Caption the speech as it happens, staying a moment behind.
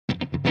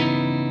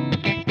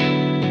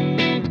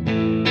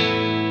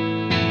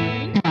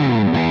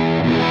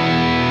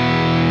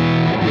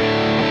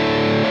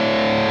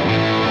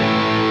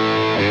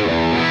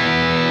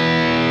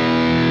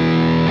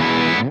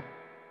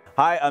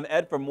I'm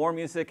Ed from More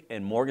Music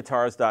and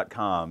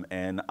MoreGuitars.com,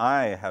 and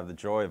I have the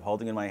joy of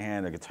holding in my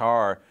hand a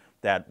guitar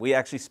that we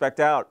actually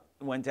spec'd out.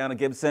 Went down to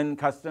Gibson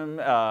Custom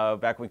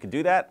back when we could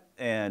do that,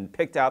 and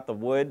picked out the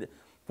wood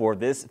for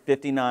this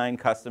 '59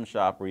 Custom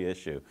Shop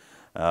reissue.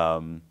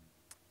 Yeah,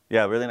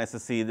 really nice to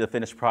see the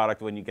finished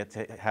product when you get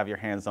to have your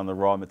hands on the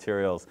raw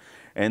materials.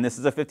 And this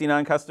is a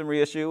 '59 Custom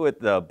reissue with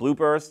the Blue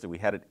Burst. We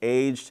had it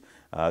aged.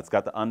 It's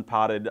got the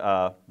unpotted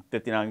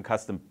 '59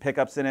 Custom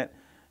pickups in it.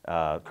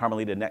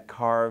 Carmelita neck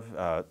carve.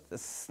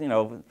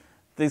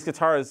 These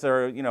guitars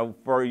are,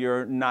 for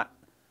your not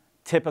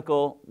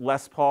typical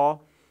Les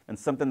Paul, and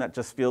something that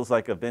just feels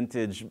like a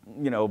vintage,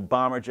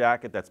 bomber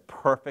jacket that's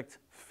perfect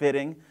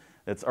fitting.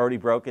 It's already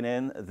broken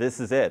in.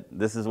 This is it.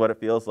 This is what it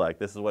feels like.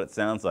 This is what it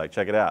sounds like.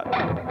 Check it out.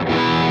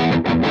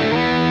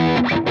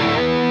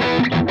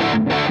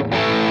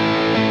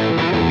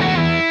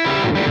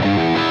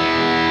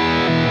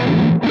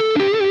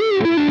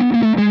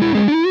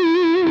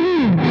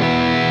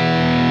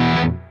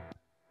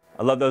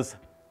 I love those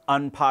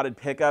unpotted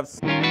pickups,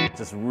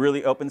 just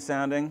really open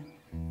sounding.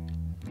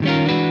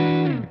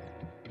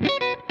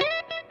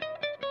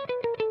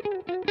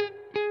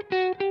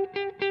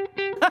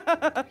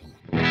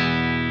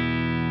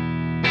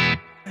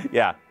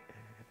 Yeah,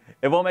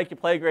 it won't make you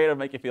play great, it'll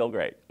make you feel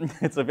great.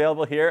 It's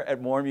available here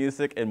at More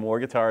Music and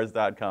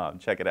MoreGuitars.com.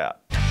 Check it out.